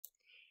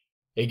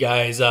Hey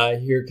guys,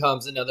 here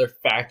comes another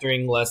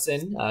factoring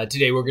lesson.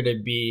 Today we're going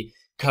to be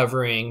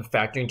covering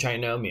factoring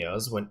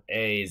trinomials when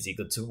a is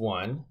equal to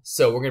 1.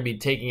 So we're going to be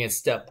taking a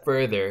step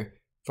further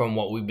from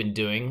what we've been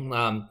doing.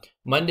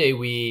 Monday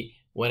we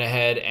went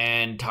ahead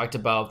and talked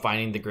about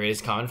finding the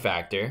greatest common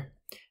factor.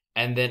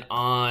 And then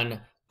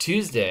on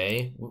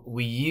Tuesday,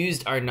 we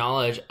used our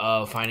knowledge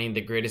of finding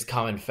the greatest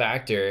common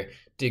factor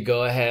to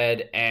go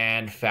ahead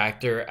and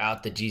factor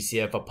out the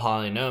GCF of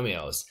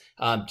polynomials.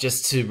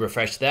 Just to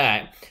refresh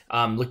that,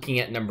 looking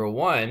at number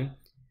 1,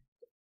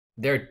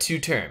 there are two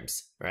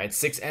terms, right?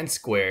 6n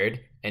squared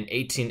and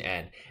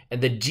 18n.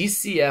 And the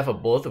GCF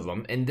of both of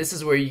them, and this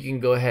is where you can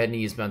go ahead and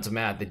use mental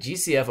math, the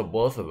GCF of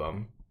both of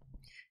them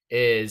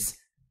is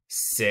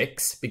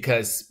 6,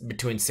 because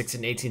between 6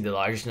 and 18, the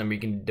largest number you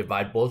can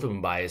divide both of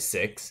them by is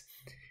 6.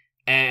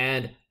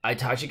 And I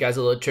taught you guys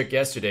a little trick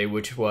yesterday,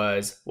 which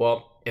was,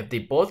 well, if they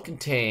both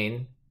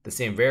contain the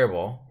same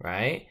variable,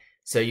 right?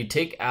 So you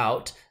take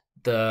out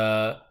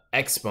the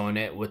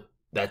exponent with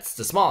that's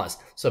the smallest.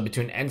 So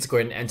between n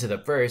squared and n to the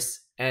first,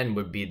 n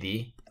would be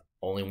the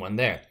only one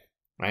there,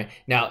 right?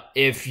 Now,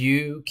 if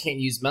you can't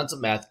use mental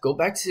math, go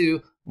back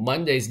to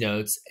Monday's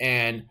notes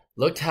and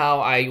look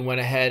how I went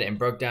ahead and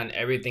broke down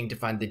everything to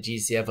find the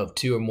GCF of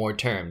 2 or more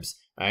terms.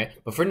 All right,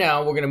 but for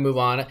now, we're going to move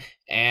on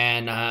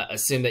and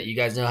assume that you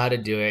guys know how to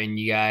do it and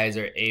you guys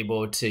are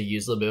able to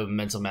use a little bit of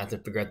mental math to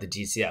figure out the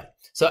GCF.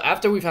 So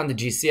after we found the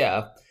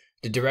GCF,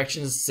 the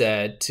directions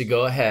said to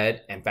go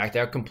ahead and factor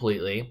out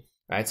completely.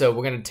 All right, so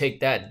we're going to take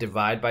that,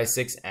 divide by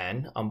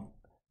 6n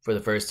for the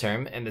first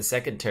term, and the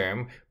second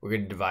term, we're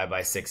going to divide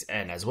by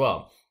 6n as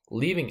well,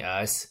 leaving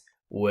us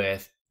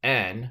with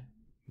n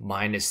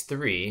minus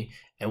 3,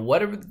 and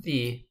whatever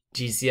the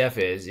GCF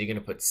is, you're going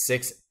to put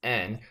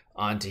 6n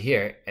onto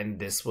here, and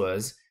this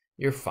was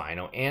your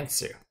final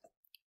answer.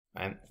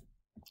 Right?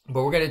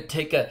 But we're going to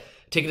take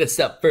it a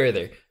step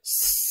further.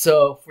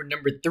 So for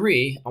number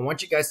 3, I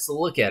want you guys to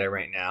look at it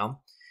right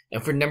now.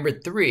 And for number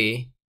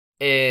 3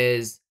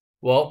 is,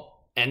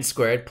 well, n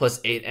squared plus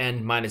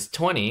 8n minus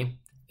 20.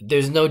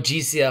 There's no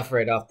GCF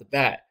right off the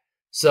bat.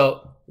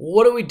 So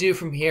what do we do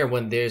from here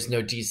when there's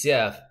no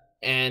GCF?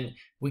 And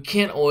we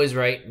can't always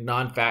write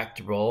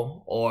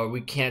non-factorable, or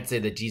we can't say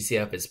the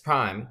GCF is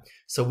prime.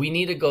 So we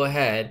need to go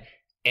ahead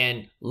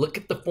and look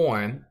at the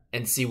form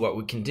and see what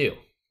we can do.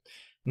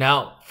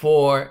 Now,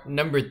 for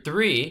number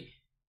 3,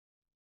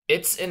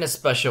 it's in a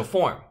special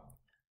form.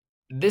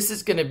 This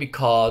is going to be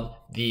called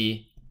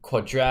the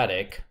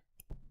quadratic,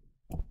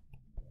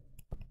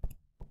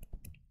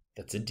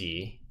 that's a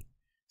D,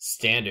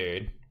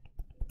 standard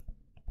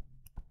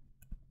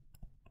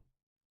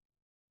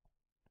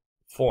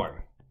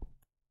form.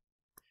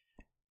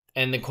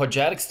 And the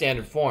quadratic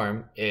standard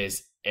form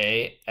is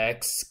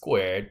ax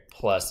squared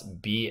plus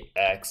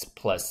bx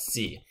plus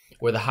c,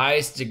 where the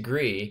highest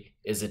degree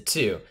is a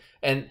 2.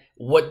 And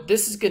what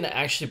this is going to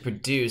actually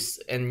produce,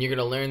 and you're going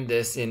to learn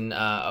this in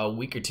a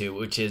week or two,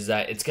 which is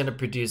that it's going to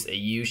produce a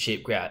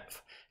U-shaped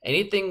graph.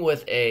 Anything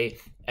with a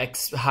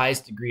x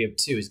highest degree of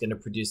 2 is going to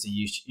produce a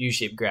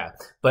U-shaped graph.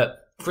 But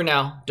for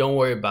now, don't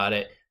worry about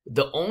it.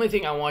 The only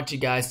thing I want you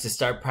guys to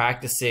start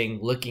practicing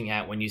looking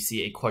at when you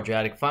see a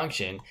quadratic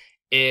function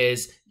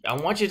is I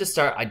want you to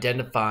start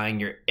identifying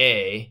your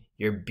A,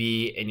 your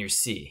B, and your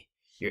C.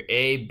 Your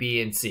A,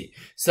 B, and C.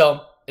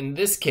 So in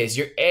this case,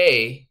 your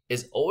A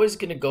is always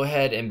going to go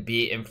ahead and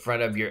be in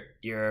front of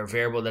your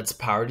variable that's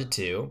power to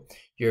 2.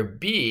 Your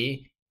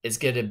B is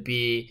going to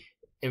be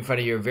in front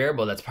of your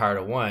variable that's power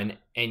to 1,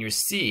 and your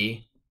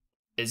C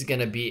is going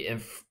to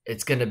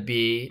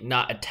be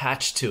not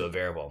attached to a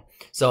variable.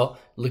 So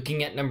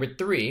looking at number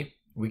 3,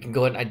 we can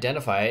go ahead and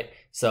identify it.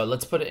 So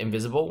let's put it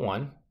invisible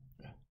 1.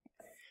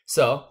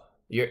 So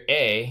your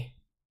A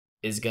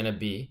is going to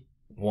be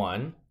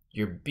 1,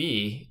 your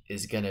B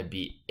is going to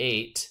be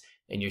 8,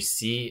 and your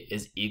C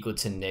is equal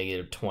to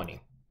negative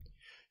 20.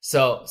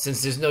 So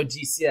since there's no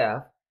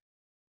GCF,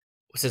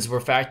 since we're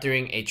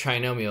factoring a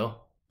trinomial,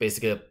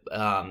 basically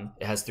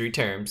it has 3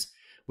 terms,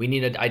 we need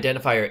to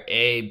identify our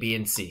A, B,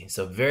 and C.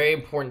 So very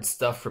important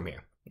stuff from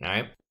here, all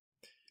right?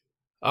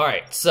 All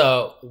right,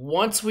 so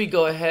once we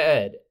go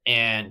ahead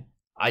and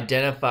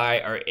identify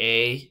our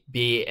A,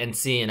 B, and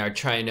C in our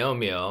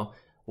trinomial,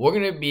 we're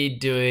going to be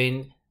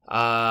doing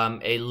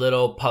a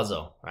little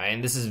puzzle, right?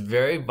 And this is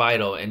very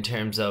vital in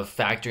terms of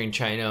factoring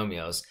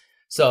trinomials.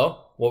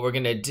 So what we're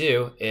going to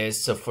do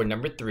is, so for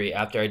number 3,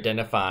 after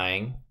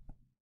identifying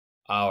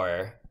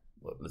our,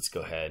 let's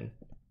go ahead.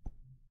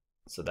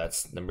 So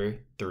that's number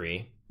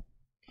 3.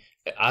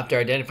 After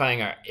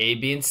identifying our A,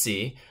 B, and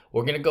C,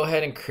 we're going to go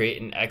ahead and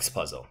create an X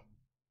puzzle,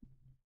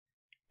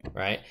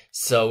 right?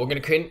 So we're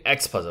going to create an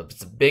X puzzle.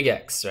 It's a big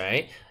X,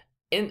 right?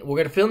 And we're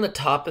going to fill in the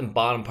top and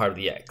bottom part of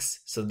the X.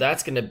 So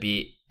that's going to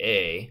be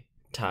A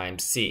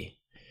times C.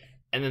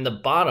 And then the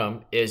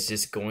bottom is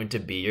just going to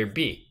be your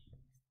B.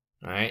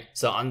 All right.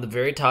 So on the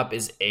very top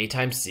is A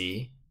times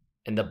C,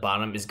 and the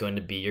bottom is going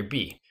to be your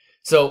B.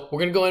 So we're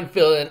going to go and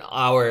fill in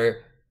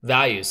our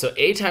values. So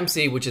A times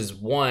C, which is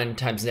 1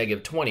 times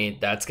negative 20,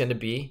 that's going to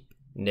be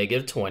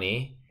negative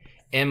 20.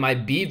 And my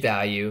B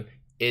value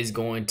is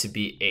going to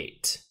be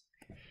 8.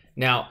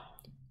 Now,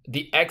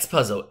 the X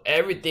puzzle,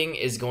 everything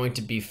is going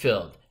to be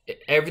filled.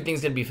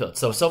 Everything's going to be filled.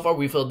 So far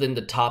we filled in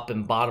the top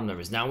and bottom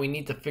numbers. Now we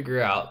need to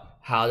figure out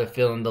how to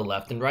fill in the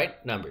left and right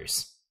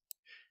numbers.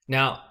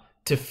 Now,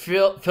 to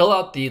fill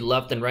out the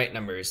left and right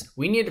numbers,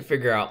 we need to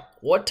figure out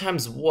what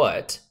times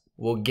what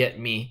will get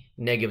me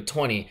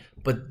 -20,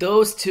 but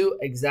those two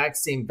exact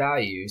same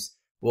values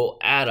will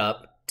add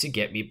up to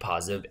get me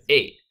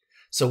 +8.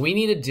 So we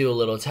need to do a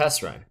little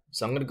test run.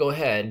 So I'm going to go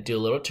ahead and do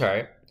a little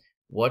chart.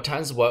 What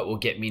times what will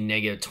get me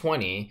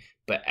 -20,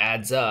 but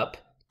adds up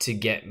to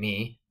get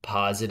me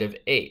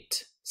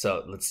 +8.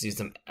 So let's do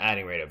some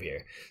adding right over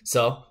here.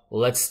 So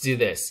let's do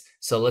this.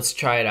 So let's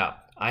try it out.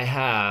 I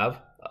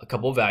have a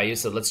couple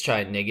values. So let's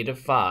try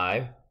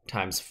 -5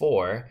 times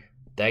 4.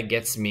 That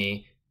gets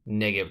me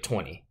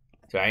 -20,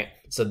 right?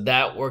 So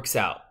that works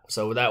out.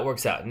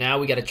 Now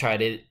we got to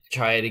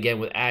try it again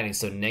with adding.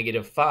 So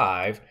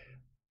 -5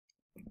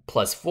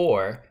 plus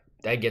 4,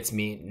 that gets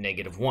me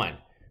 -1.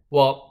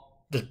 Well,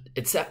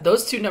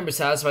 those two numbers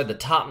satisfy the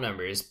top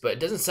numbers, but it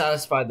doesn't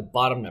satisfy the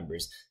bottom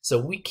numbers. So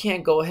we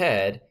can't go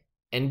ahead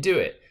and do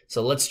it.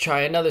 So let's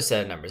try another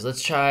set of numbers.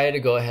 Let's try to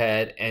go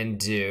ahead and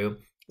do,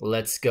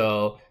 let's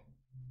go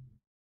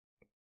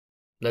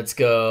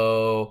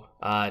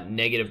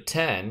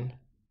 -10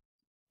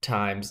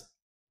 times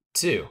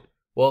 2.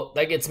 Well,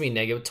 that gets me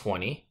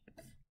 -20,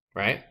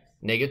 right?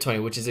 -20,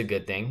 which is a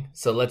good thing.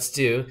 So let's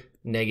do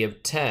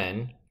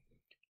 -10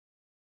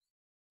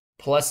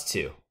 plus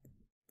 2.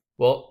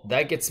 Well,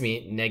 that gets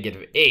me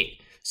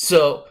 -8.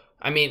 So,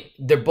 I mean,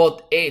 they're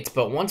both 8s,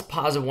 but one's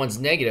positive, one's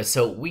negative,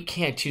 so we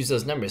can't choose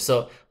those numbers.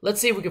 So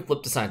let's see if we can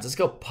flip the signs. Let's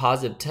go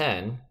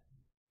 +10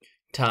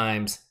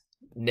 times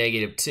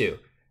 -2.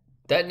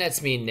 That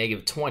nets me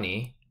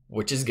 -20,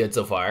 which is good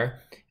so far.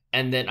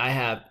 And then I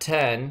have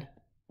 10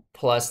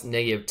 plus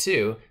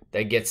 -2,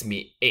 that gets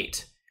me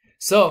 8.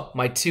 So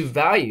my two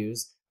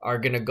values are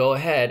going to go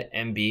ahead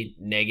and be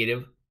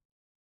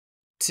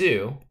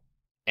 -2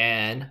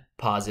 and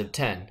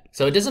 +10.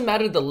 So it doesn't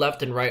matter the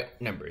left and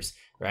right numbers,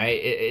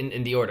 right,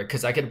 in the order,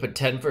 because I can put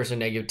 10 first or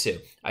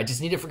 -2. I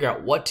just need to figure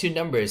out what two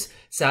numbers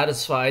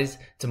satisfies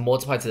to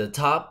multiply to the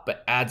top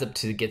but adds up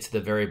to get to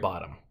the very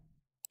bottom.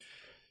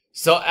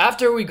 So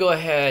after we go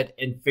ahead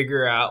and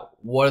figure out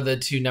what are the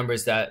two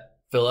numbers that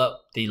fill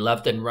up the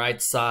left and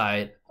right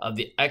side of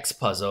the X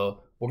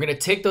puzzle, we're going to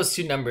take those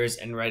two numbers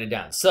and write it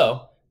down.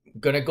 So I'm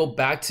going to go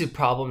back to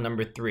problem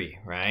number 3,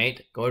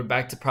 right? Going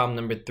back to problem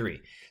number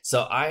 3.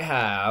 So I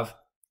have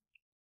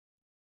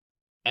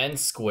n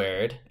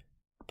squared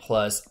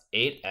plus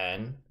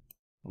 8n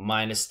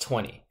minus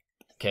 20,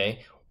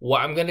 okay?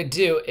 What I'm going to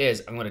do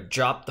is I'm going to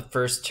drop the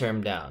first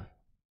term down,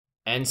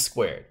 n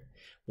squared.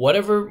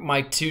 Whatever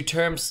my two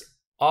terms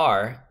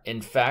are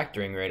in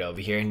factoring right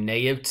over here,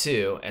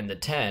 -2 and the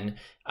 10,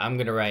 I'm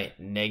going to write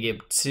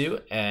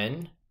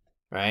 -2n,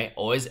 right?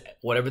 Always,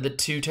 whatever the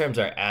two terms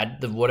are,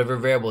 add the whatever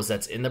variables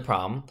that's in the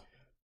problem,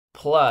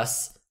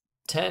 plus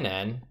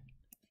 10n.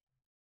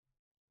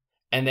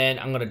 And then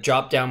I'm going to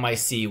drop down my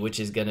c, which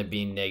is going to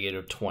be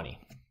 -20,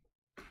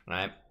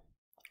 right?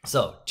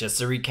 So just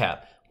to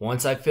recap,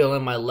 once I fill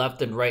in my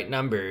left and right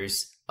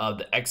numbers of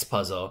the X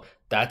puzzle,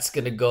 that's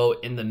going to go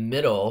in the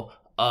middle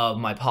of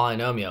my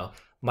polynomial.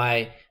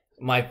 My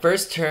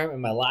first term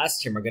and my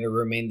last term are going to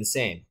remain the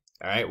same.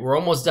 All right, we're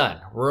almost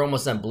done.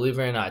 Believe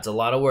it or not, it's a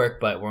lot of work,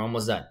 but we're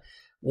almost done.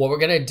 What we're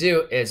going to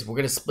do is we're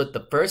going to split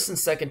the first and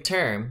second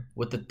term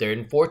with the third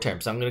and fourth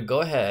term. So I'm going to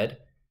go ahead,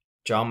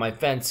 draw my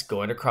fence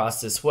going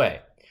across this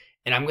way.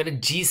 And I'm going to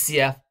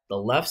GCF the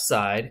left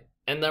side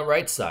and the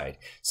right side.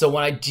 So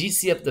when I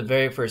GCF the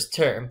very first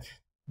term,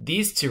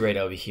 these two right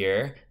over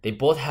here, they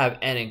both have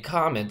n in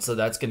common. So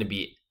that's going to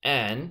be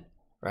n,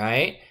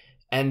 right?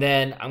 And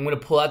then I'm going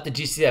to pull out the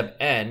GCF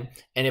n.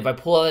 And if I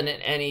pull out an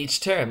n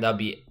each term, that'll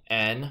be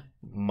n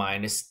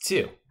minus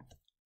 2.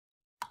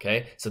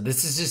 Okay, so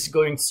this is just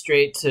going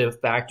straight to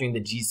factoring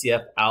the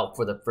GCF out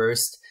for the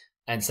first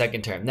and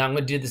second term. Now I'm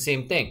going to do the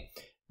same thing.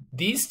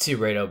 These two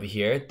right over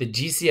here, the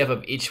GCF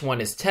of each one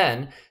is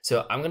 10,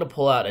 so I'm going to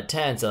pull out a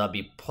 10, so that'll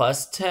be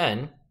plus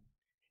 10.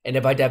 And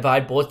if I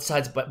divide both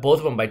sides, both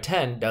of them by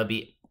 10, that'll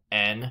be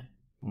n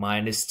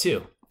minus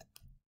 2.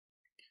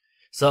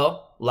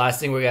 So last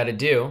thing we got to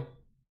do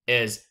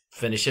is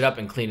finish it up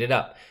and clean it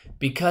up.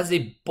 Because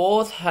they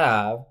both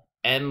have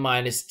n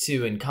minus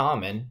 2 in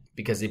common,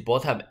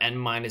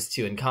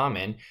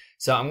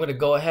 so I'm going to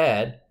go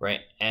ahead,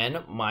 write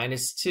n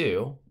minus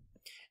 2,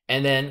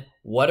 and then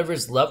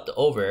whatever's left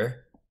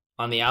over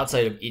on the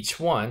outside of each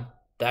one,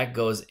 that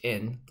goes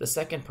in the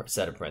second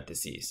set of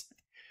parentheses.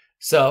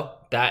 So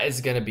that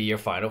is going to be your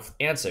final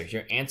answer.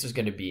 Your answer is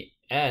going to be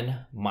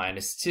n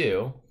minus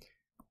 2,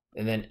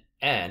 and then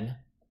n,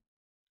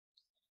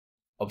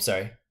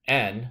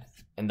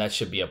 and that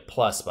should be a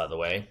plus, by the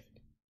way,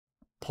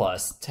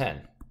 plus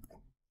 10.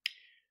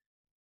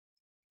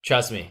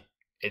 Trust me,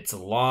 it's a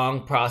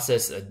long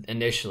process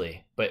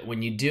initially, but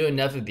when you do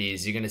enough of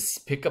these, you're going to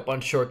pick up on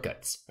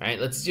shortcuts. All right,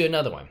 let's do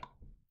another one.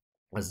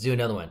 Let's do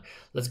another one.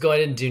 Let's go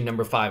ahead and do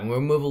number 5. And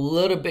we'll move a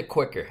little bit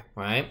quicker,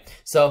 right?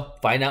 So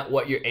find out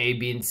what your A,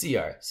 B, and C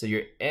are. So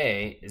your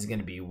A is going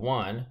to be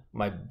 1.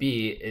 My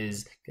B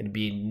is going to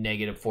be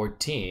negative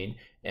 14.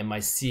 And my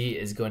C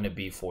is going to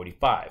be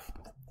 45.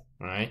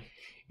 All right?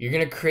 You're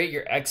going to create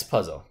your X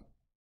puzzle.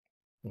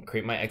 I'll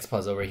create my X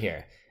puzzle over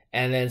here.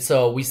 And then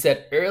so we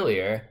said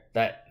earlier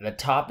that the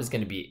top is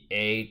going to be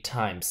A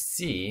times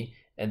C.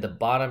 And the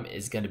bottom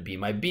is going to be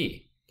my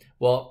B.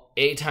 Well,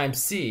 A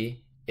times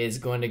C is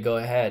going to go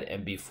ahead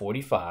and be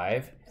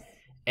 45,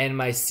 and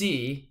my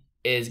C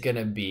is going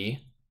to be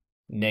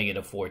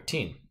negative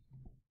 14,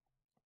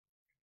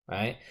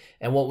 right?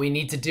 And what we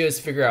need to do is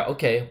figure out,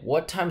 okay,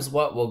 what times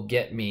what will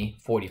get me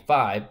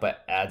 45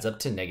 but adds up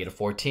to negative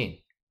 14,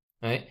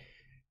 right?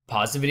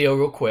 Pause the video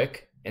real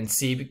quick and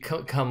see if you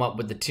come up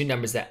with the two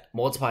numbers that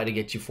multiply to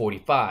get you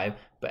 45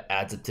 but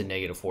adds up to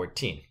negative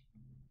 14.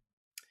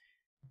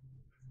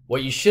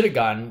 What you should have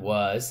gotten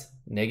was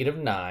negative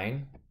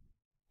 9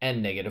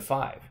 and negative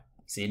 5.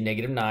 See,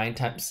 negative 9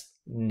 times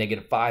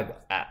negative 5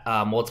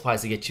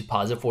 multiplies to get you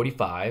positive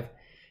 45.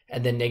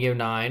 And then negative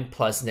 9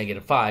 plus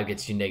negative 5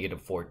 gets you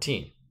negative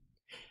 14.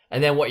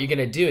 And then what you're going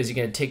to do is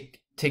you're going to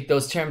take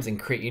those terms and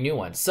create your new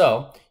one.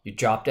 So you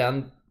drop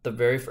down the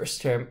very first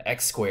term,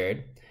 x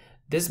squared.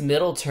 This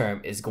middle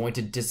term is going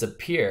to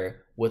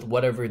disappear with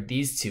whatever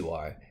these two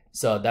are.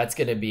 So that's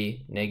going to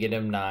be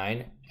negative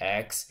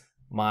 9x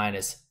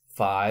minus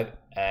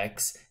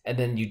 5x, and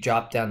then you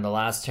drop down the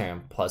last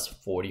term plus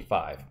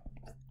 45.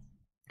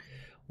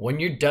 When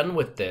you're done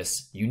with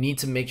this, you need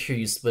to make sure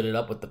you split it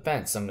up with the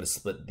fence. So I'm going to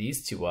split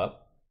these two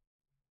up,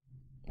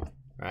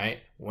 right?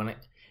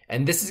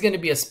 And this is going to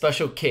be a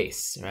special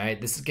case,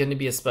 right? This is going to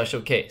be a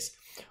special case.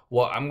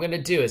 What I'm going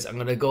to do is I'm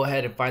going to go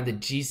ahead and find the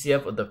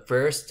GCF of the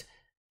first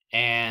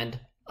and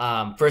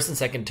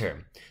second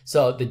term.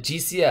 So the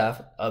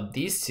GCF of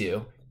these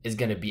two is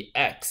going to be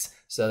x.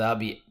 So that'll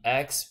be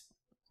x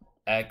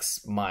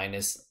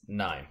minus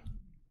 9.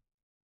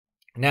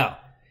 Now,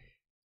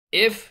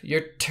 if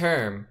your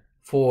term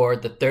for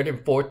the third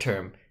and fourth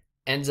term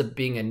ends up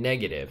being a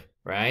negative,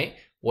 right?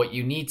 What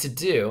you need to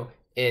do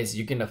is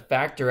you're going to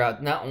factor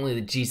out not only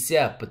the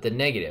GCF, but the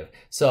negative.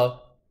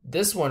 So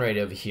this one right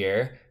over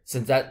here,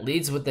 since that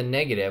leads with the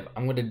negative,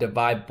 I'm going to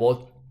divide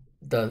both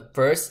the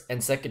first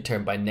and second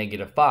term by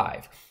negative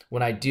 5.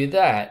 When I do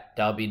that,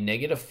 that'll be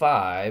negative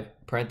 5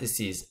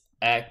 parentheses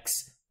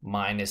x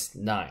minus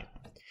 9.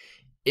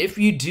 If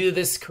you do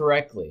this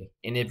correctly,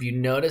 and if you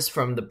notice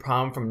from the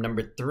problem from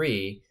number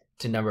 3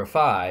 to number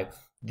 5,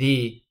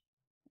 the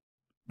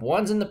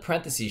ones in the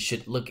parentheses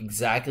should look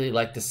exactly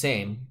like the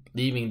same,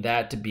 leaving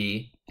that to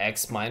be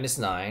x minus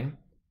 9.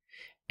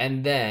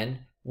 And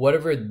then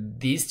whatever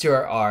these two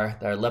are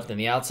that are left on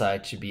the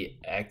outside should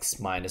be x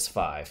minus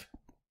 5.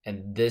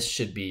 And this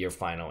should be your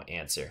final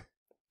answer.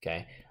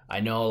 Okay, I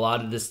know a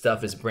lot of this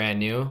stuff is brand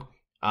new.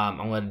 I'm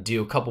going to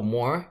do a couple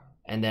more,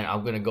 and then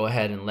I'm going to go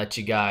ahead and let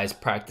you guys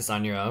practice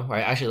on your own.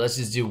 Right? Actually, let's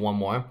just do one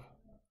more.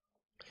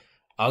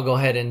 I'll go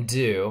ahead and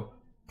do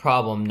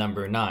problem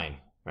number 9.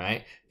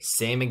 Right?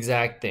 Same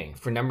exact thing.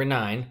 For number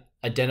 9,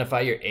 identify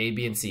your A,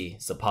 B, and C.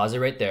 So pause it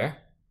right there.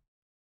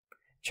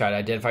 Try to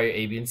identify your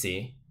A, B, and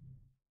C.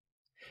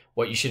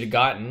 What you should have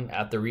gotten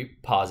after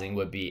pausing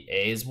would be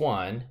A is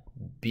 1,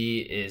 B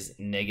is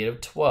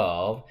negative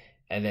 12,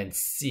 and then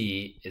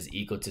C is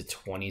equal to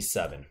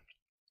 27.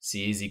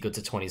 C is equal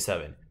to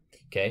 27.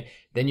 Okay,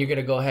 then you're going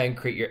to go ahead and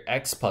create your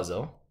X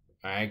puzzle.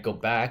 All right, go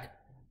back.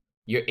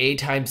 Your A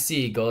times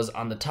C goes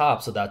on the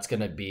top, so that's going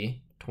to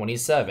be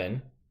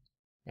 27.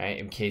 Right,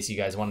 in case you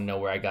guys want to know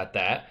where I got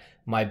that.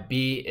 My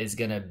B is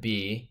going to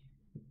be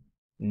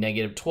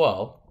negative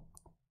 12.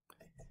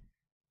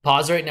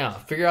 Pause right now.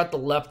 Figure out the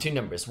left two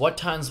numbers. What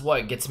times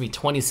what gets me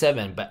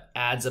 27 but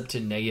adds up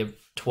to negative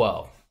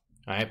 12? All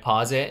right,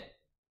 pause it.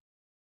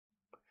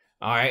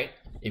 All right,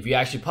 if you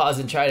actually paused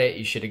and tried it,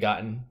 you should have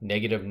gotten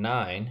negative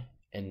 9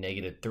 and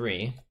negative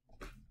 3.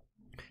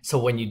 So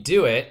when you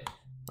do it,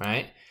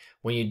 right,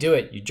 when you do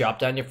it, you drop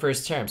down your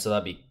first term. So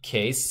that'll be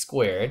k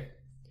squared.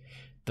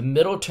 The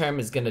middle term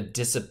is going to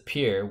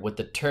disappear with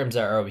the terms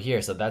that are over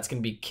here. So that's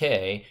going to be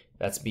k.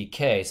 That's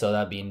bk. So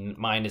that'll be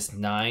minus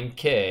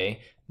 9k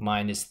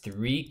minus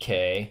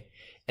 3k.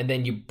 And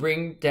then you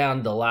bring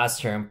down the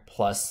last term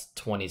plus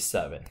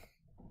 27.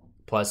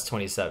 Plus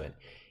 27.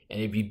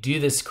 And if you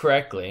do this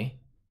correctly,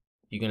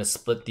 you're going to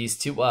split these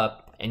two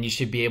up and you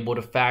should be able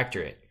to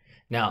factor it.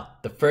 Now,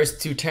 the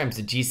first two terms,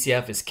 the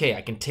GCF is k.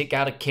 I can take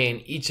out a k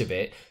in each of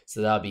it.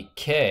 So that'll be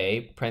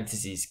k,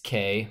 parentheses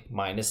k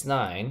minus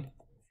 9.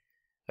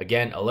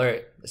 Again,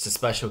 alert, it's a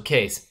special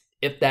case.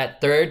 If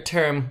that third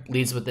term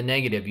leads with the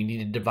negative, you need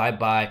to divide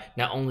by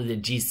not only the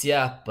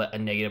GCF, but a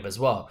negative as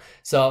well.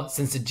 So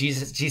since the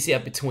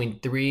GCF between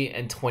 3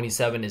 and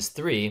 27 is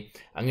 3,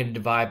 I'm going to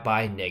divide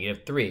by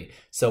negative 3.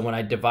 So when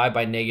I divide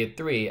by negative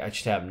 3, I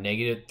should have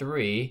negative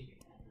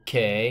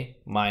 3k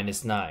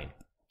minus 9.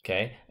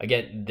 Okay,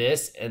 again,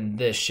 this and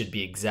this should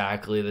be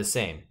exactly the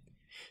same.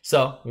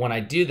 So when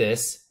I do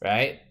this,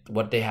 right,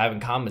 what they have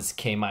in common is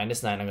k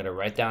minus 9. I'm going to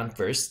write down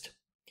first.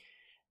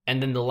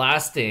 And then the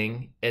last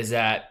thing is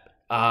that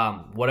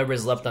whatever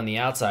is left on the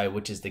outside,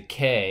 which is the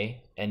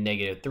k and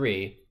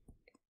 -3,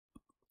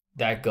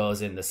 that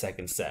goes in the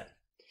second set.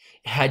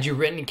 Had you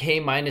written k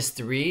minus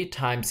 3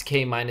 times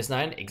k minus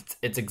 9,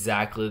 it's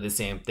exactly the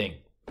same thing.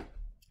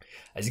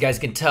 As you guys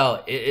can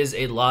tell, it is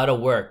a lot of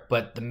work,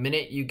 but the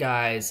minute you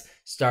guys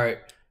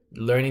start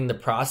learning the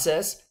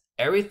process,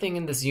 everything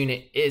in this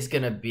unit is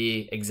going to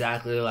be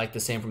exactly like the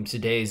same from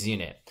today's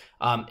unit.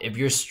 If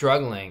you're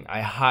struggling,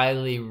 I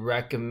highly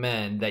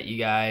recommend that you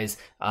guys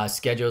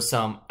schedule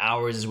some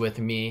hours with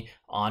me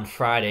on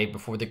Friday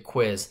before the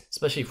quiz,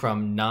 especially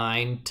from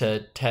 9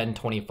 to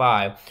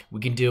 10:25.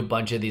 We can do a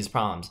bunch of these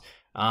problems,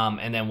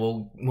 and then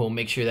we'll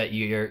make sure that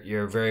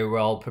you're very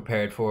well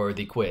prepared for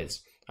the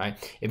quiz. All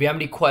right. If you have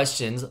any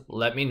questions,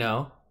 let me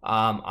know.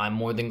 I'm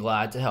more than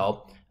glad to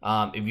help.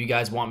 If you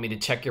guys want me to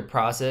check your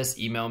process,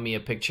 email me a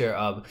picture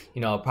of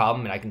a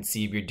problem, and I can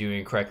see if you're doing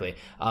it correctly.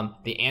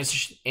 The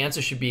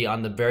answer should be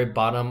on the very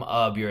bottom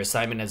of your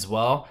assignment as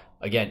well.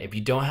 Again, if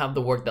you don't have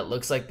the work that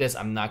looks like this,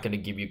 I'm not going to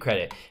give you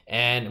credit.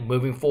 And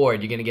moving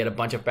forward, you're going to get a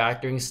bunch of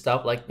factoring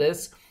stuff like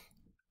this.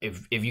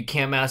 If you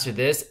can't master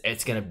this,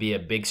 it's going to be a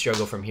big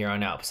struggle from here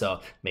on out.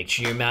 So make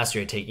sure you master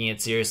it, taking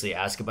it seriously.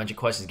 Ask a bunch of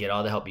questions, get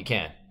all the help you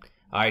can.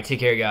 All right, take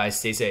care, guys.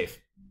 Stay safe.